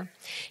Dinyer,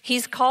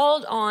 he's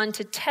called on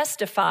to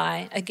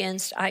testify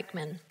against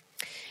Eichmann.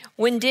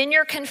 When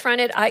Dinyer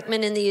confronted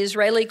Eichmann in the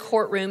Israeli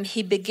courtroom,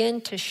 he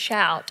began to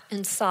shout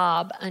and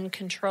sob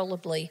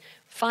uncontrollably.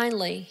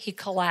 Finally, he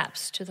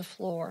collapsed to the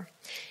floor.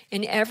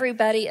 And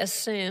everybody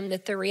assumed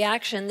that the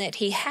reaction that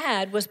he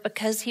had was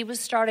because he was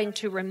starting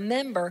to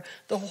remember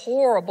the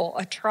horrible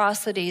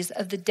atrocities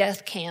of the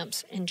death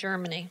camps in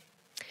Germany.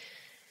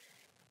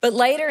 But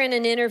later in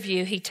an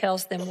interview, he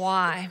tells them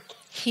why.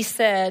 He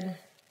said,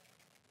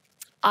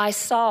 I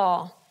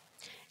saw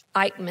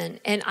Eichmann,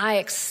 and I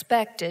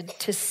expected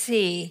to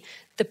see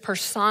the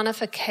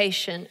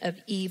personification of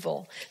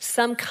evil,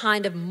 some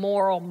kind of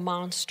moral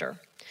monster.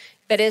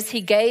 But as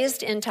he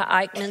gazed into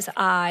Eichmann's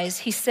eyes,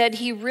 he said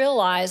he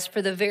realized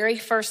for the very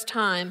first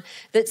time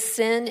that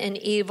sin and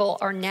evil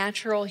are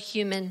natural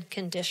human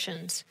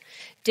conditions.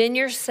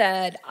 Dinyer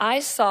said, I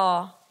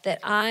saw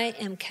that I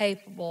am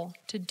capable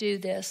to do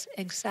this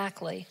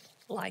exactly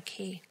like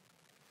he.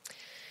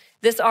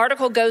 This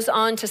article goes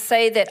on to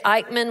say that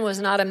Eichmann was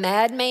not a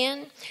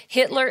madman.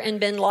 Hitler and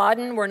bin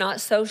Laden were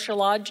not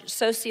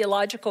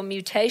sociological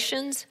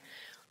mutations,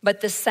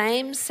 but the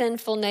same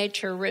sinful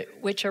nature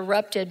which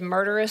erupted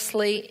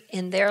murderously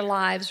in their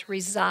lives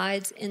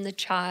resides in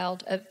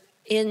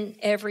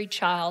every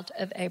child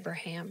of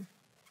Abraham.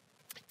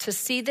 To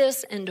see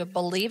this and to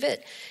believe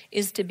it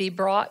is to be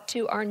brought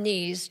to our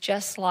knees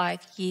just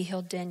like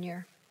Yehiel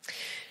Dinyer.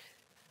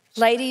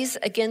 Ladies,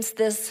 against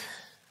this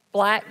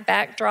black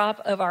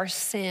backdrop of our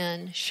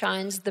sin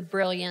shines the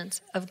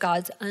brilliance of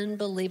God's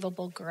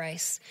unbelievable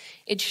grace.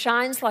 It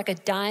shines like a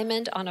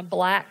diamond on a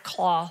black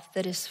cloth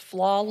that is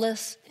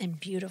flawless and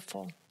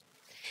beautiful.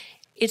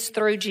 It's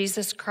through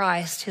Jesus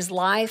Christ, his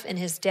life and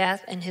his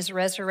death and his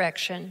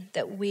resurrection,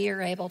 that we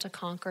are able to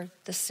conquer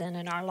the sin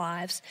in our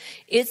lives.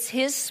 It's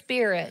his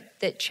Spirit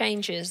that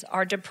changes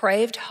our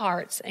depraved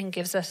hearts and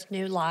gives us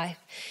new life.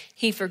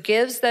 He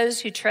forgives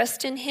those who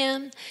trust in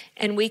him,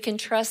 and we can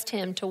trust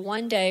him to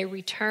one day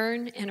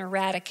return and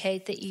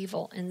eradicate the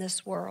evil in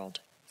this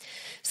world.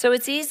 So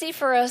it's easy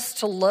for us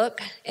to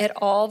look at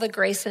all the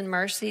grace and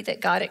mercy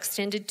that God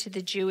extended to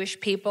the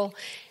Jewish people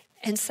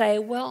and say,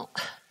 well,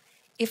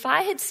 if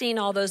I had seen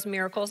all those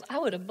miracles, I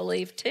would have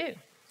believed too.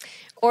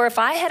 Or if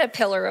I had a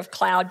pillar of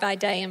cloud by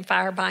day and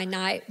fire by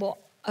night, well,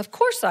 of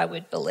course I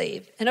would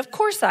believe. And of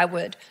course I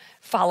would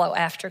follow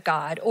after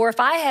God. Or if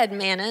I had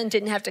manna and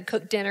didn't have to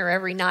cook dinner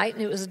every night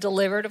and it was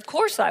delivered, of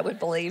course I would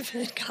believe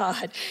in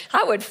God.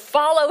 I would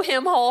follow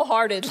him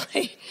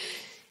wholeheartedly.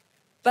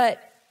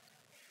 But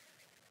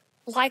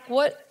like,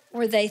 what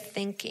were they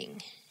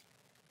thinking?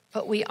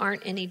 But we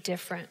aren't any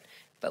different,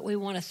 but we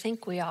want to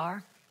think we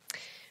are.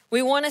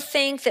 We want to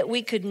think that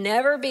we could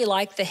never be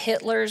like the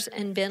Hitlers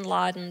and bin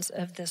Ladens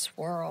of this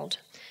world.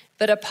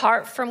 But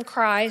apart from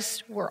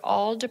Christ, we're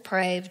all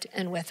depraved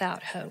and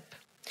without hope.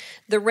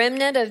 The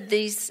remnant of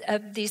these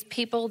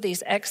people,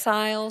 these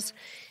exiles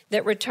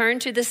that return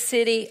to the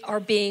city, are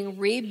being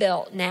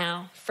rebuilt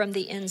now from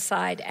the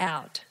inside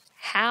out.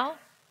 How?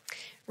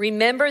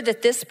 Remember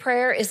that this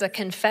prayer is a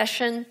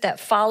confession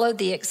that followed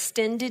the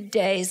extended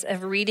days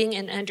of reading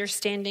and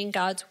understanding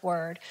God's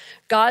word.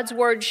 God's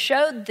word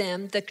showed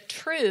them the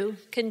true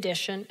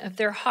condition of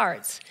their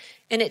hearts.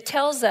 And it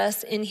tells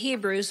us in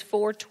Hebrews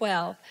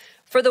 4:12,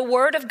 For the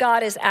word of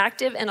God is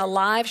active and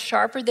alive,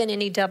 sharper than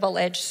any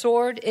double-edged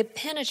sword. It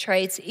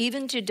penetrates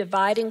even to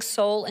dividing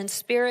soul and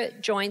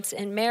spirit, joints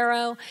and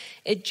marrow.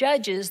 It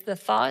judges the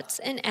thoughts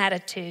and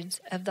attitudes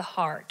of the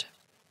heart.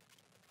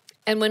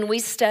 And when we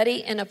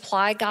study and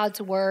apply God's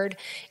word,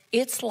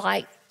 it's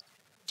like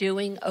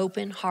doing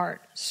open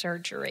heart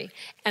surgery.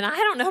 And I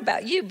don't know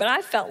about you, but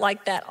I felt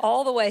like that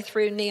all the way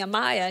through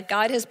Nehemiah.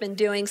 God has been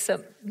doing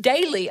some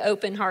daily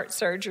open heart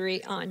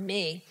surgery on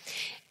me.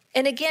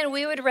 And again,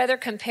 we would rather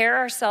compare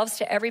ourselves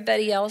to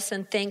everybody else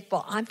and think,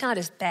 well, I'm not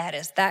as bad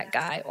as that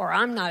guy, or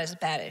I'm not as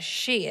bad as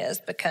she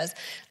is, because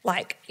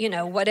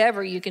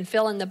whatever, you can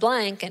fill in the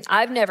blank. And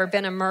I've never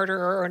been a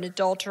murderer or an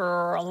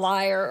adulterer or a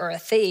liar or a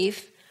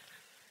thief.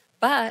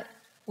 But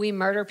we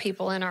murder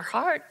people in our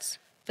hearts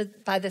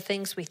by the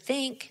things we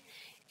think.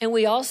 And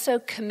we also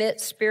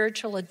commit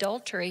spiritual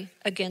adultery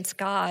against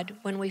God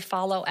when we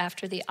follow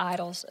after the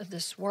idols of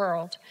this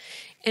world.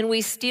 And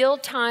we steal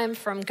time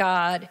from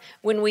God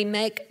when we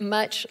make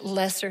much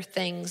lesser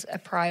things a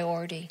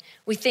priority.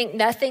 We think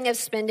nothing of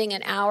spending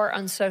an hour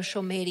on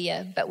social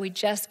media, but we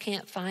just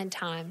can't find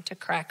time to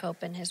crack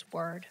open his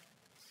word.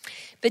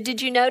 But did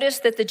you notice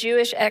that the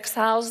Jewish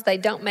exiles, they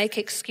don't make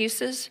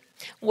excuses?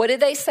 What do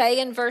they say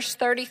in verse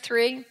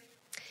 33?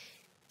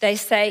 They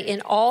say,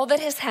 in all that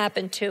has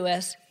happened to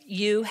us,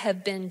 you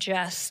have been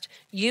just.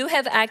 You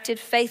have acted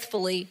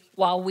faithfully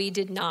while we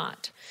did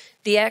not.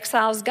 The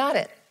exiles got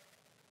it.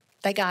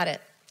 They got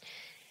it.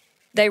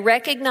 They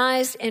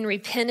recognized and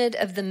repented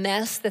of the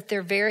mess that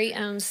their very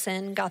own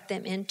sin got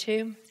them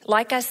into.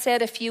 Like I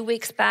said a few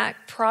weeks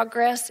back,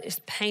 progress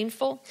is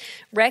painful.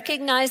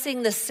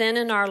 Recognizing the sin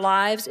in our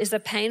lives is a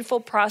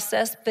painful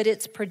process, but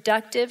it's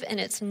productive and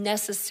it's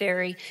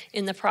necessary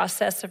in the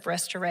process of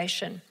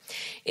restoration.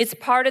 It's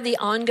part of the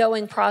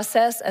ongoing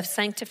process of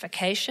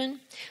sanctification.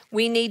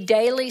 We need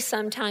daily,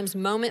 sometimes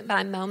moment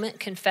by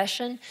moment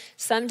confession.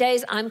 Some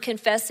days I'm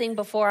confessing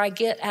before I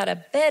get out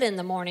of bed in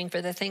the morning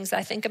for the things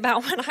I think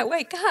about when I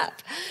wake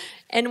up.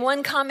 And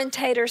one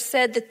commentator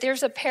said that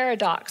there's a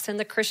paradox in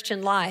the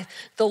Christian life.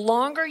 The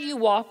longer you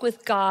walk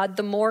with God,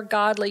 the more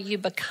godly you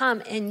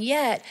become. And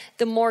yet,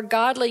 the more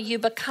godly you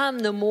become,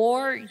 the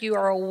more you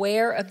are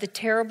aware of the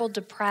terrible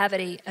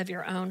depravity of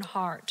your own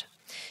heart.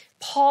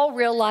 Paul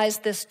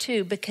realized this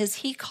too, because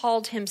he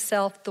called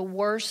himself the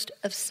worst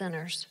of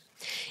sinners.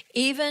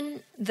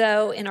 Even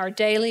though in our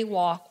daily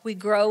walk we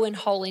grow in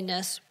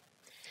holiness,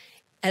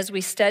 as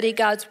we study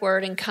God's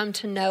word and come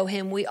to know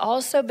him, we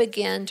also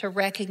begin to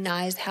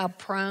recognize how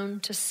prone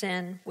to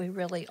sin we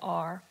really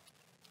are.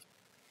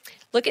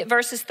 Look at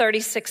verses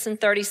 36 and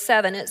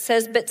 37. It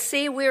says, but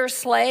see, we are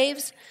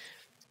slaves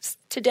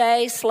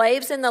today,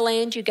 slaves in the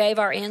land you gave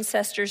our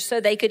ancestors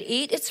so they could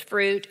eat its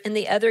fruit and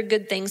the other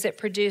good things it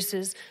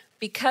produces.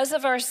 Because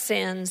of our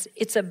sins,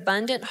 its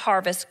abundant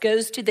harvest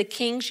goes to the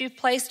kings you've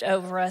placed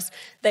over us.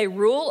 They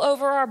rule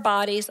over our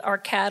bodies, our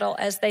cattle,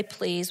 as they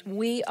please.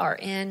 We are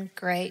in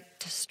great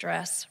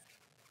distress.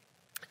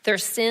 Their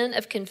sin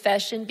of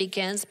confession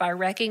begins by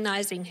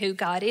recognizing who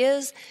God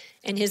is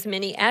and his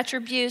many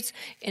attributes,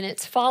 and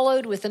it's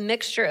followed with a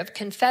mixture of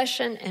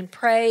confession and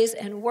praise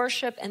and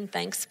worship and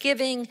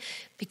thanksgiving,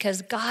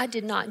 because God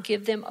did not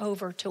give them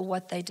over to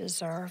what they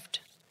deserved.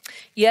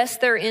 Yes,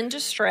 they're in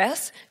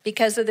distress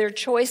because of their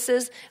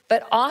choices,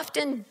 but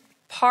often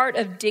part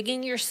of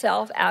digging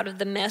yourself out of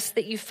the mess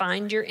that you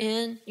find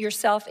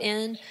yourself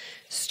in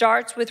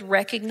starts with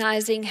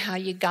recognizing how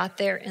you got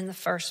there in the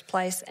first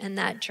place, and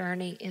that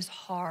journey is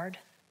hard.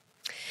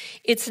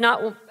 It's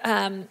not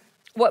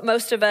what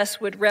most of us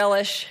would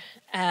relish,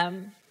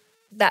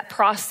 that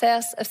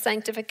process of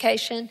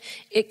sanctification.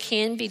 It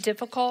can be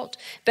difficult,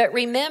 but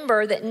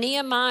remember that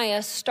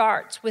Nehemiah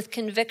starts with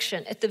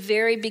conviction at the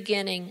very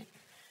beginning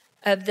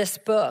of this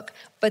book,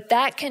 but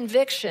that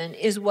conviction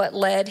is what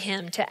led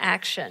him to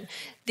action.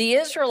 The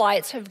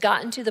Israelites have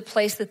gotten to the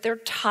place that they're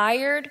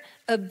tired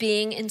of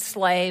being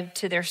enslaved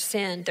to their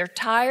sin. They're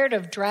tired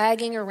of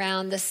dragging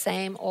around the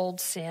same old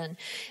sin.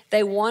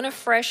 They want a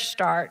fresh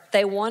start.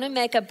 They want to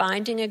make a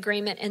binding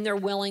agreement, and they're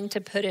willing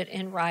to put it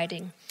in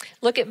writing.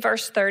 Look at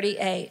verse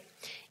 38.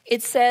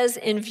 It says,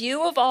 in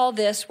view of all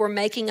this, we're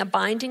making a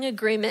binding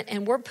agreement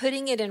and we're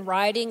putting it in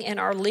writing, and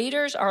our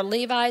leaders, our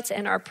Levites,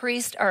 and our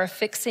priests are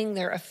affixing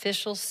their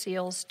official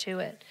seals to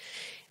it.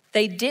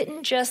 They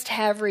didn't just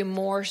have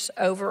remorse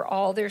over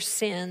all their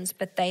sins,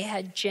 but they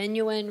had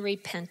genuine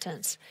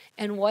repentance.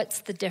 And what's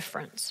the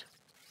difference?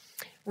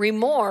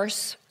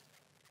 Remorse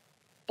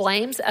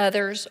blames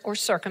others or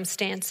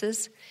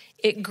circumstances.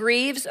 It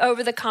grieves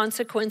over the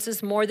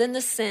consequences more than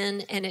the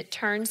sin, and it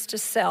turns to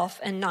self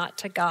and not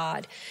to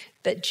God.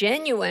 But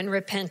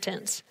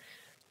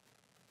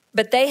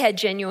they had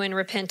genuine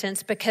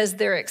repentance because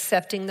they're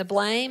accepting the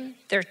blame,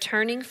 they're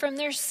turning from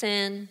their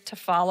sin to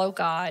follow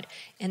God,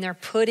 and they're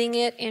putting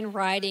it in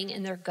writing,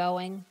 and they're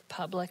going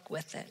public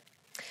with it.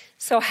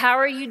 So how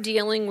are you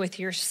dealing with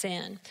your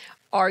sin?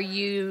 Are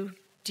you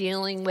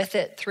dealing with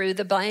it through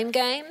the blame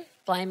game,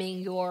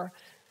 blaming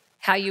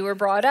how you were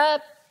brought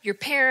up, your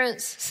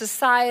parents,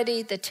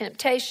 society, the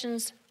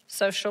temptations,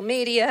 social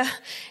media,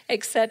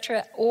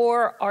 etc.,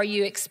 or are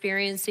you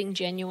experiencing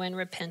genuine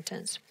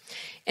repentance?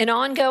 And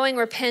ongoing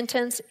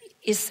repentance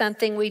is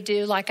something we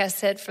do, like I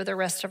said, for the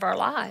rest of our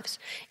lives.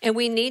 And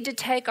we need to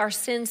take our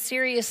sin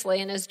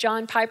seriously. And as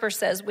John Piper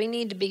says, we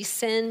need to be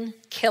sin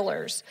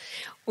killers.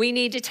 We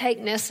need to take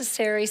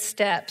necessary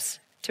steps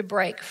to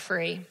break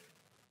free.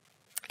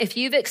 If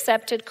you've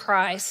accepted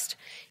Christ,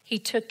 he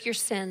took your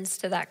sins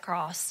to that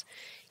cross.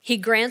 He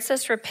grants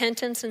us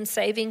repentance and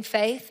saving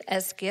faith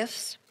as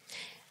gifts.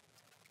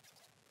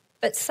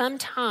 But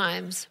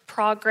sometimes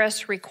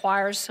progress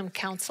requires some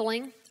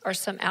counseling or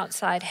some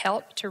outside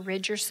help to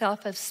rid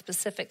yourself of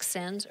specific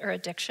sins or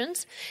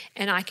addictions.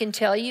 And I can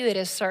tell you it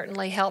has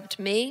certainly helped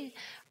me.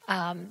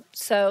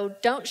 So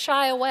don't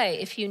shy away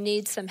if you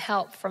need some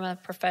help from a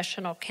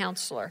professional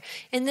counselor.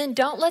 And then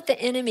don't let the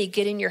enemy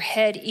get in your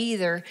head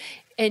either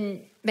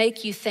and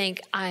make you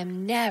think,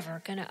 I'm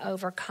never going to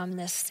overcome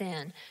this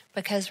sin.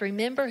 Because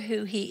remember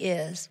who he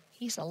is.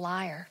 He's a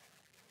liar.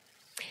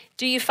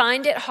 Do you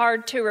find it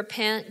hard to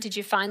repent? Did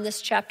you find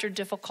this chapter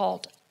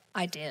difficult?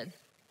 I did.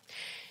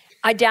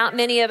 I doubt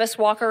many of us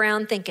walk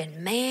around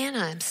thinking, man,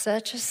 I'm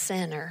such a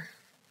sinner.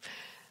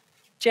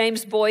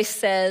 James Boyce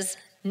says,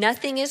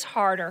 nothing is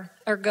harder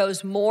or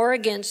goes more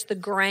against the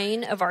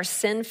grain of our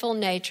sinful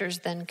natures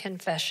than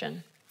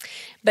confession.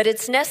 But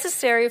it's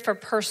necessary for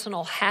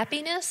personal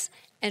happiness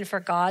and for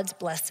God's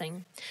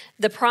blessing.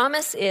 The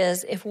promise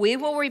is if we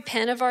will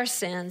repent of our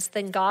sins,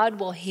 then God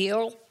will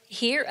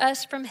hear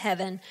us from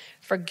heaven,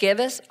 forgive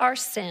us our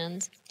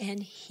sins,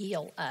 and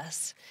heal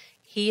us.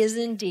 He is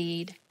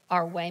indeed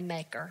our way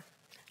maker.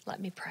 Let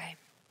me pray.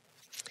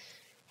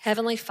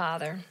 Heavenly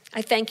Father,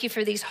 I thank you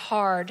for these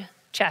hard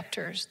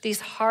chapters, these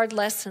hard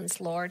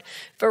lessons, Lord,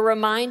 for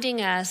reminding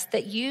us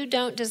that you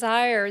don't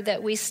desire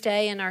that we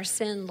stay in our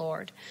sin,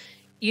 Lord.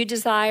 You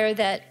desire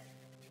that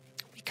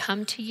we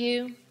come to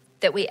you,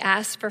 that we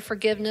ask for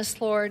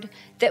forgiveness, Lord,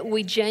 that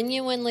we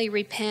genuinely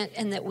repent,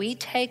 and that we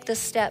take the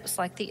steps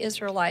like the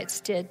Israelites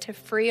did to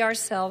free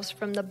ourselves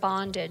from the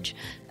bondage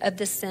of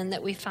the sin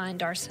that we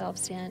find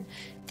ourselves in.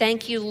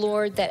 Thank you,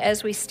 Lord, that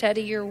as we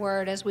study your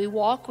word, as we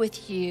walk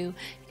with you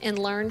and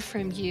learn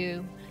from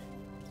you,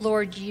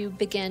 Lord, you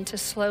begin to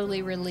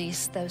slowly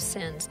release those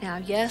sins. Now,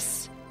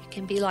 yes, it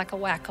can be like a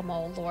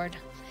whack-a-mole, Lord.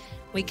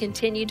 We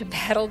continue to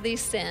battle these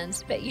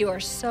sins, but you are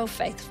so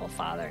faithful,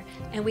 Father.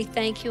 And we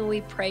thank you and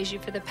we praise you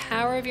for the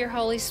power of your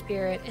Holy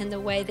Spirit and the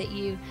way that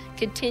you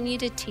continue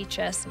to teach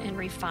us and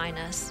refine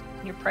us.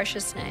 In your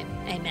precious name,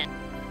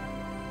 amen.